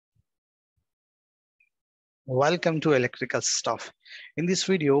Welcome to Electrical Stuff. In this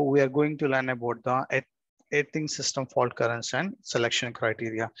video, we are going to learn about the earthing system fault currents and selection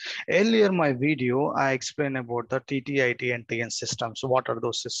criteria. Earlier my video, I explained about the TTIT and TN systems. So what are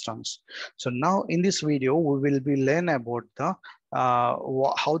those systems? So now in this video, we will be learn about the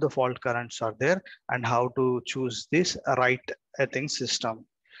how the fault currents are there and how to choose this right earthing system.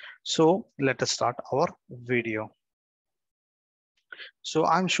 So let us start our video. So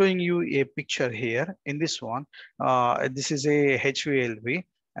I'm showing you a picture here. In this one, this is a HVLV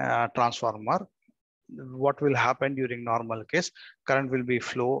transformer. What will happen during normal case? Current will be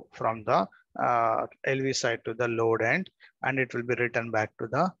flow from the LV side to the load end, and it will be returned back to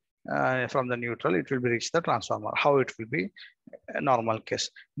the from the neutral. It will be reach the transformer. How it will be a normal case.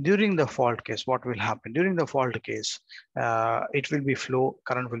 During the fault case, what will happen? During the fault case, it will be flow.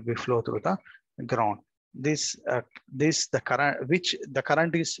 Current will be flow through the ground. This the current which the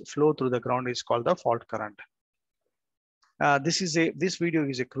current is flow through the ground is called the fault current. This video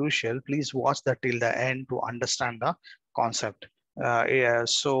is a crucial. Please watch that till the end to understand the concept. Yeah,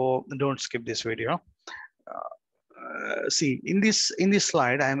 so don't skip this video. See in this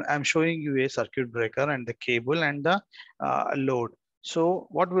slide, I'm showing you a circuit breaker and the cable and the load. So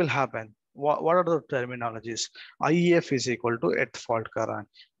what will happen? What are the terminologies? IEF is equal to at fault current.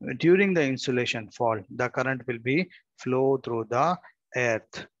 During the insulation fault, the current will be flow through the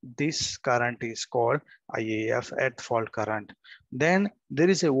earth. This current is called IEF, at fault current. Then there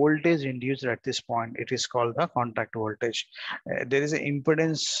is a voltage induced at this point. It is called the contact voltage. There is an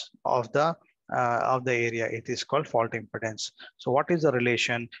impedance of the area. It is called fault impedance. So what is the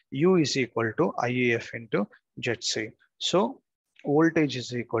relation? U is equal to IEF into ZC. So voltage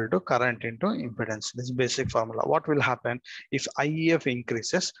is equal to current into impedance. This basic formula. What will happen if IEF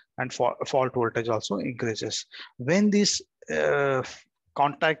increases and fault voltage also increases? When this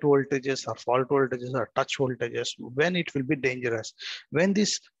contact voltages or fault voltages or touch voltages, when it will be dangerous? When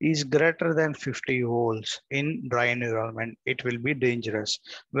this is greater than 50 volts in dry environment, it will be dangerous.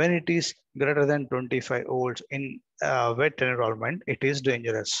 When it is greater than 25 volts in wet environment, it is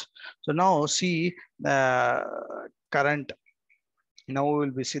dangerous. So now see current. Now we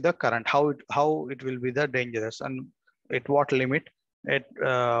will be see the current, how it will be the dangerous, and at what limit, at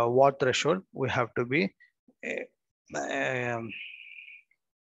what threshold we have to be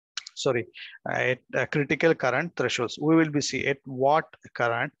at critical current thresholds. We will be see at what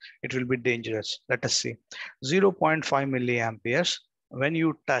current it will be dangerous. Let us see 0.5 milliamperes. When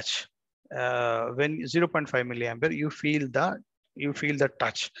you touch when 0.5 milliampere, you feel the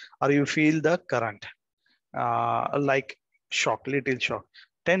touch or you feel the current like shock, little shock.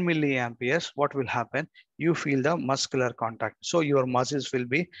 10 milliamperes, what will happen? You feel the muscular contact. So your muscles will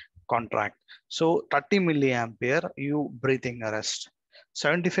be contract. So 30 milliampere, you breathing arrest.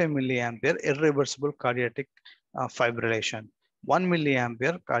 75 milliampere, irreversible cardiac fibrillation. 1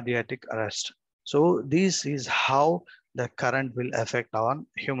 milliampere, cardiac arrest. So this is how the current will affect on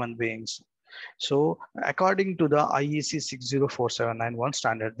human beings. So according to the IEC 604791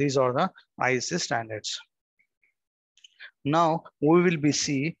 standard, these are the IEC standards. Now we will be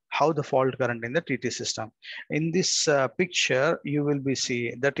see how the fault current in the TT system. In this picture, you will be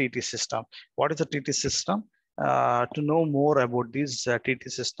see the TT system. What is the TT system? To know more about this TT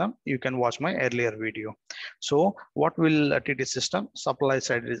system, you can watch my earlier video. So what will TT system? Supply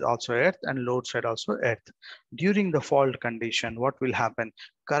side is also earth and load side also earth. During the fault condition, what will happen?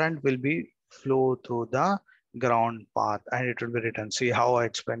 Current will be flow through the ground path and it will be written. See how I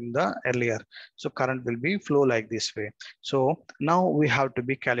explained the earlier. So current will be flow like this way. So now we have to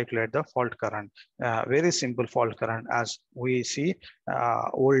be calculate the fault current. Very simple fault current, as we see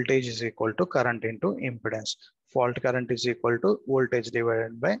voltage is equal to current into impedance. Fault current is equal to voltage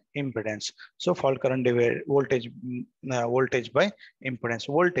divided by impedance. So fault current divided voltage by impedance.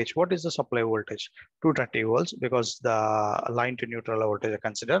 Voltage, what is the supply voltage? 230 volts, because the line to neutral voltage are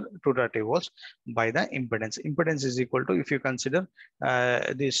considered 230 volts by the impedance. Impedance is equal to, if you consider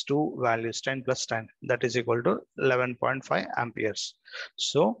these two values, 10 plus 10, that is equal to 11.5 amperes.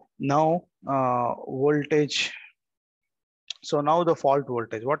 So now voltage. So now the fault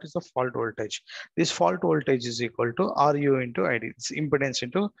voltage. What is the fault voltage? This fault voltage is equal to RU into ID. It's impedance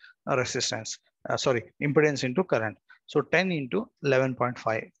into resistance. Impedance into current. So 10 into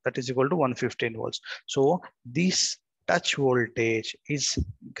 11.5, that is equal to 115 volts. So this touch voltage is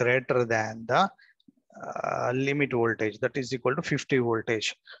greater than the limit voltage, that is equal to 50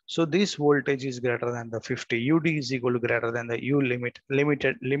 voltage. So this voltage is greater than the 50. UD is equal to greater than the U limit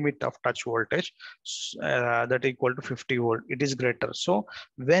of touch voltage, that equal to 50 volt. It is greater. So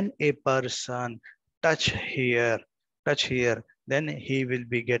when a person touch here, then he will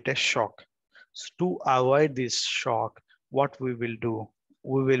be get a shock. So to avoid this shock, what we will do,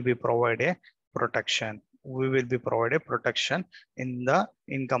 we will be provide a protection. We will be provide a protection in the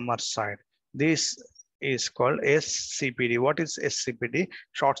incomer side. This is called SCPD. What is SCPD?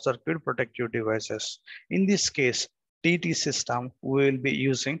 Short circuit protective devices. In this case, TT system, we will be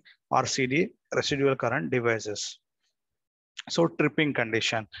using RCD, residual current devices. So tripping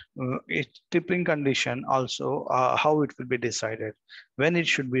condition, tripping condition also, how it will be decided, when it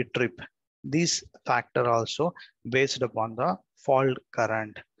should be trip. This factor also based upon the fault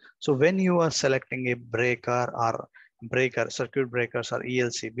current. So when you are selecting a breaker or circuit breakers or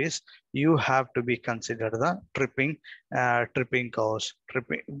ELCBs, you have to be considered the tripping curves.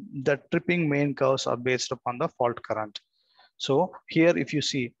 The tripping main curves are based upon the fault current. So here, if you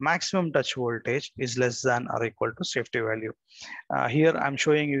see, maximum touch voltage is less than or equal to safety value. Here I'm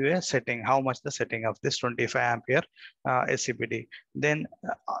showing you a setting, how much the setting of this 25 ampere SCPD. Then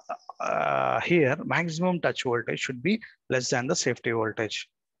here maximum touch voltage should be less than the safety voltage.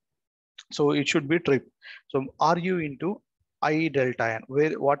 So it should be trip. So RU into I delta N,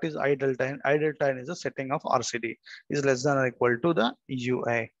 where what is I delta N? I delta N is a setting of RCD is less than or equal to the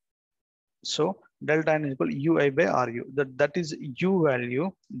UI. So delta N is equal to UI by RU. That is U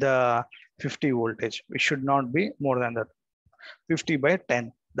value, the 50 voltage. It should not be more than that. 50 by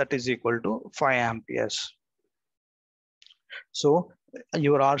 10, that is equal to 5 amperes. So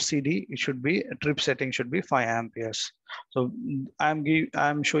your RCD, it should be, trip setting should be 5 amperes. So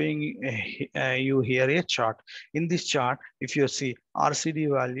I'm showing you here a chart. In this chart, if you see RCD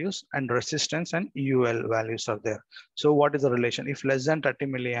values and resistance and UL values are there. So what is the relation? If less than 30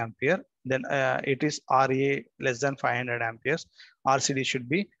 milliampere, then it is RA less than 500 amperes. RCD should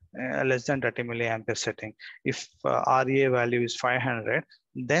be less than 30 milliampere setting. If RA value is 500,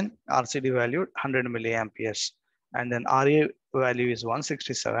 then RCD value 100 milliamperes. And then RA value is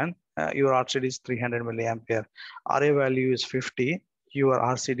 167, your RCD is 300 milliampere. RA value is 50, your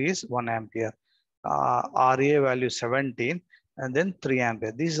RCD is 1 ampere. RA value 17, and then 3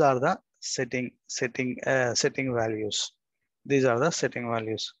 ampere. These are the setting values. These are the setting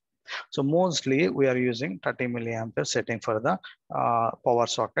values. So mostly we are using 30 milliampere setting for the power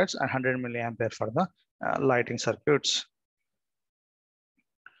sockets and 100 milliampere for the lighting circuits.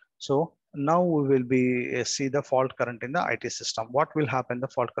 So now we will be see the fault current in the IT system. What will happen the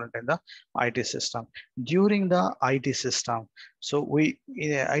fault current in the IT system? During the IT system, so we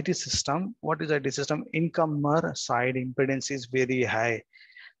in a IT system, what is IT system? Incomer side impedance is very high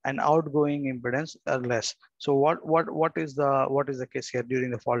and outgoing impedance are less. So what is the case here?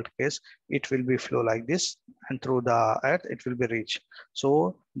 During the fault case, it will be flow like this, and through the earth it will be reach.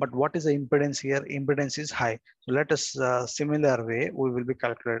 So but what is the impedance here? Impedance is high. So let us similar way we will be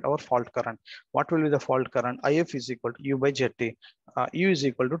calculate our fault current. What will be the fault current? IF is equal to U by ZT. U is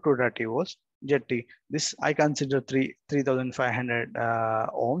equal to 230 volts. ZT, this I consider 3500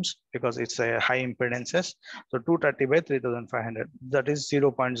 ohms because it's a high impedances. So 230 by 3500, that is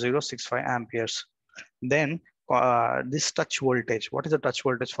 0.065 amperes. Then this touch voltage, what is the touch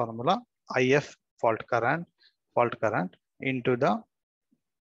voltage formula? IF fault current into the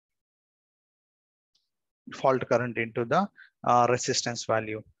resistance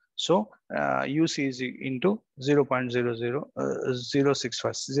value. So UC is into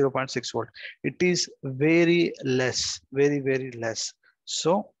 0.6 volt. It is very less, very less.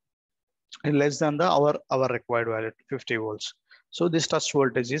 So less than the our required value, 50 volts. So this touch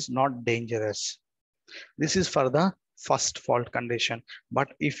voltage is not dangerous. This is for the first fault condition.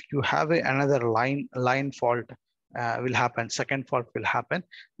 But if you have another line fault will happen, second fault will happen,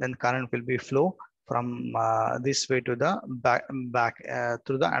 then current will be flow from this way to the back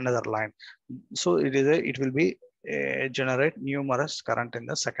through the another line. So it will be generate numerous current in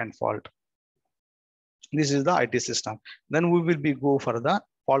the second fault. This is the IT system. Then we will be go for the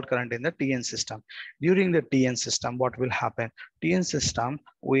fault current in the TN system. During the TN system, what will happen? TN system,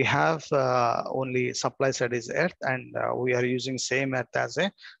 we have only supply side is earth, and we are using same earth as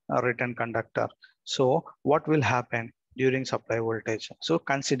a return conductor. So what will happen during supply voltage? So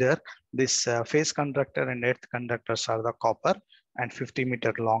consider this phase conductor and earth conductors are the copper and 50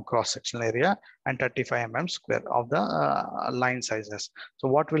 meter long cross-sectional area and 35 mm square of the line sizes. So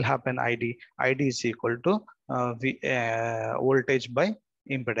what will happen? ID is equal to voltage by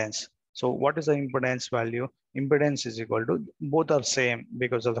impedance. So what is the impedance value? Impedance is equal to, both are same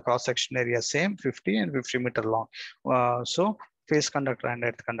because of the cross-section area same, 50 and 50 meter long. So phase conductor and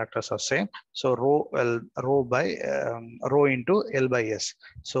earth conductors are same. So rho into L by S.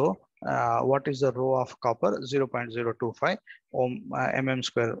 So what is the rho of copper? 0.025 mm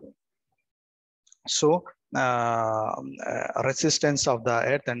square. So resistance of the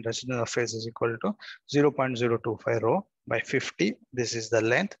earth and resistance of phase is equal to 0.025 rho by 50. This is the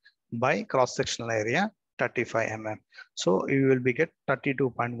length by cross-sectional area 35 mm. So you will be get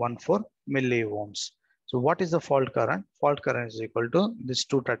 32.14 milliohms. So what is the fault current? Fault current is equal to this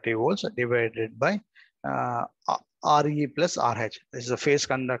 230 volts divided by Re plus RH. This is a phase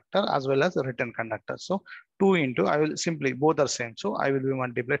conductor as well as a return conductor. So 2 into, I will simply, both are same. So I will be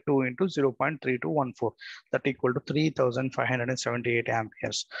multiply 2 into 0.3214, that equal to 3,578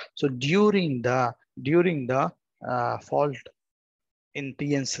 amperes. So during the fault in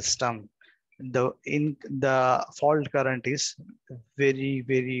TN system, the fault current is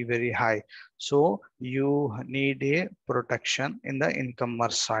very high. So you need a protection in the incomer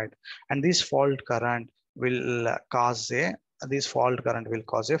side, and this fault current will cause a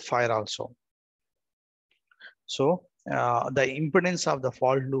fire also. So the impedance of the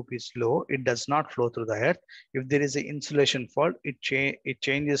fault loop is low. It does not flow through the earth. If there is an insulation fault, it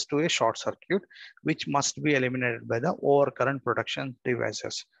changes to a short circuit, which must be eliminated by the overcurrent protection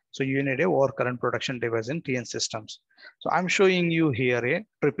devices. So you need a overcurrent protection device in TN systems. So I'm showing you here a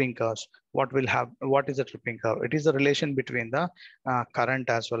tripping curve. What is a tripping curve? It is the relation between the current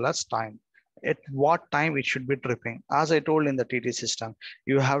as well as time. At what time it should be tripping. As I told in the TT system,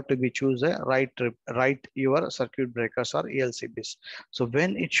 you have to be choose a right your circuit breakers or ELCBs. So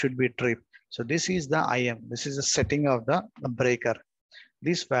when it should be trip. So this is the IM. This is the setting of the breaker.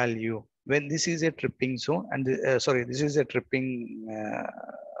 This value, when this is a tripping zone, and this is a tripping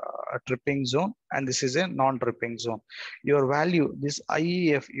zone, and this is a non-tripping zone. Your value, this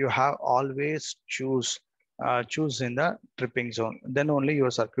IEF, you have always choose in the tripping zone. Then only your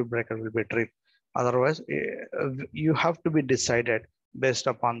circuit breaker will be tripped. Otherwise, you have to be decided based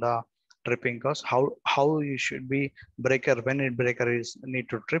upon the tripping cost, how you should be breaker, when breaker is need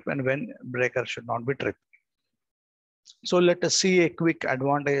to trip and when breaker should not be tripped. So let us see a quick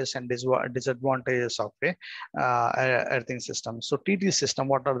advantages and disadvantages of a earthing system. So TT system,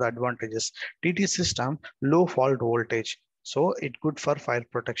 what are the advantages? TT system, low fault voltage. So it good for fire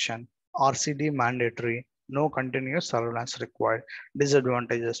protection. RCD mandatory, no continuous surveillance required.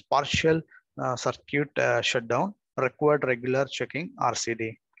 Disadvantages, partial circuit shutdown, required regular checking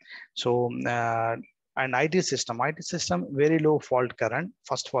RCD. So an IT system, very low fault current.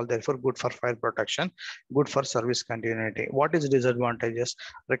 First of all, therefore good for fire protection, good for service continuity. What is disadvantages?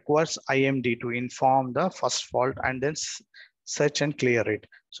 Requires IMD to inform the first fault and then search and clear it.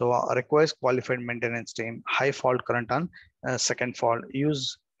 So requires qualified maintenance team. High fault current on second fault.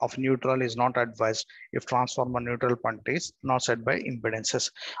 Use of neutral is not advised if transformer neutral point is not set by impedances.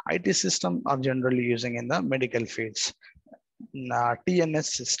 IT system are generally using in the medical fields. TNS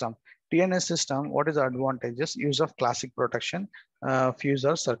system. TNS system, what is the advantages? Use of classic protection, fuse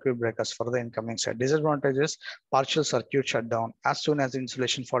or circuit breakers for the incoming side. Disadvantages, partial circuit shutdown as soon as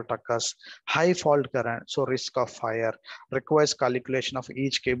insulation fault occurs. High fault current, so risk of fire. Requires calculation of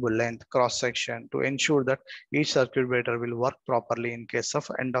each cable length, cross section to ensure that each circuit breaker will work properly in case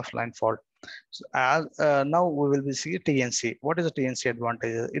of end of line fault. So as now we will be see TNC. What is the TNC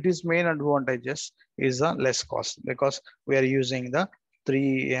advantages? It is main advantages is the less cost because we are using the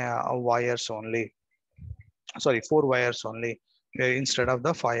 4 wires only instead of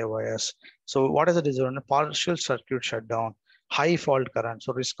the 5 wires. So what is the disadvantage? Partial circuit shutdown, high fault current,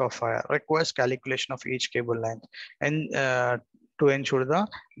 so risk of fire. Requires calculation of each cable length and to ensure the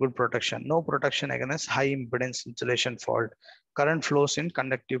good protection. No protection against high impedance insulation fault. Current flows in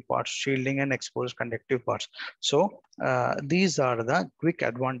conductive parts, shielding and exposed conductive parts. So these are the quick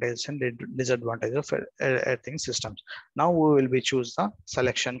advantages and disadvantages of earthing systems. Now we will be choose the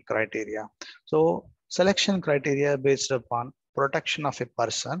selection criteria. So selection criteria based upon protection of a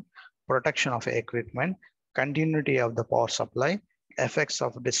person, protection of equipment, continuity of the power supply, effects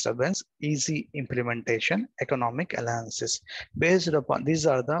of disturbance, easy implementation, economic analysis. Based upon these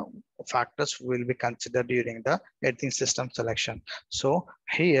are the factors will be considered during the earthing system selection. So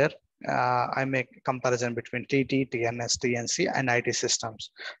here I make comparison between TT, TNS, TNC and IT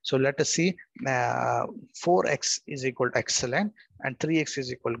systems. So let us see 4x is equal to excellent and 3x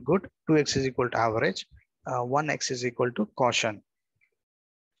is equal to good, 2x is equal to average, 1x is equal to caution.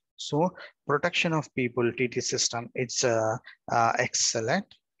 So protection of people, TT system, it's excellent,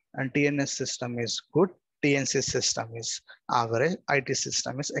 and TNS system is good. TNC system is average. IT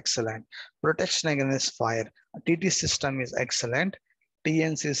system is excellent. Protection against fire, TT system is excellent.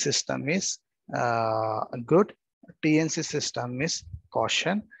 TNC system is good. TNC system is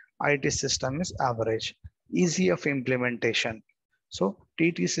caution. IT system is average. Easy of implementation. So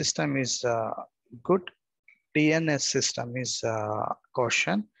TT system is good. TNS system is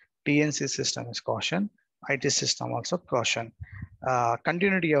caution. TNC system is caution. IT system also caution.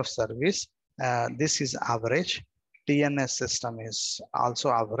 Continuity of service, this is average. TNS system is also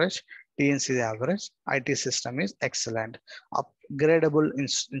average. TNC is average. IT system is excellent. Upgradable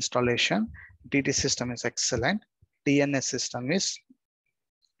installation, TT system is excellent. TNS system is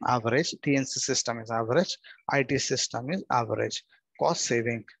average. TNC system is average. IT system is average. Cost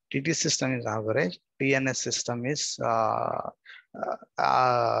saving, TT system is average. TNS system is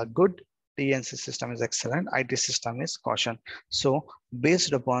good. TNC system is excellent. IT system is caution. So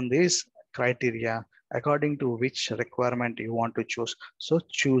based upon this criteria, according to which requirement you want to choose, so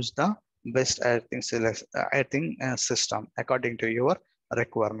choose the best earthing system according to your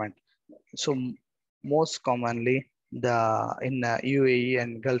requirement. So most commonly in UAE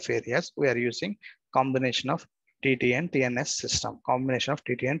and Gulf areas, we are using combination of TT and TNS system. Combination of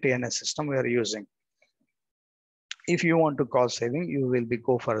TT and TNS system we are using. If you want to cost saving, you will be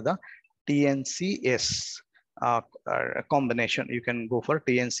go for the TNCS combination. You can go for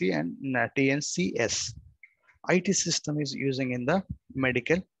TNC and TNCS. IT system is using in the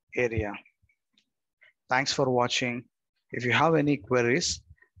medical area. Thanks for watching. If you have any queries,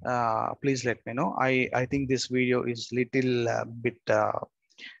 please let me know. I think this video is little bit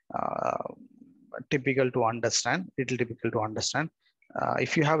typical to understand.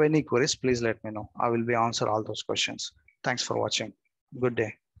 If you have any queries, please let me know. I will be answer all those questions. Thanks for watching. Good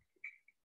day.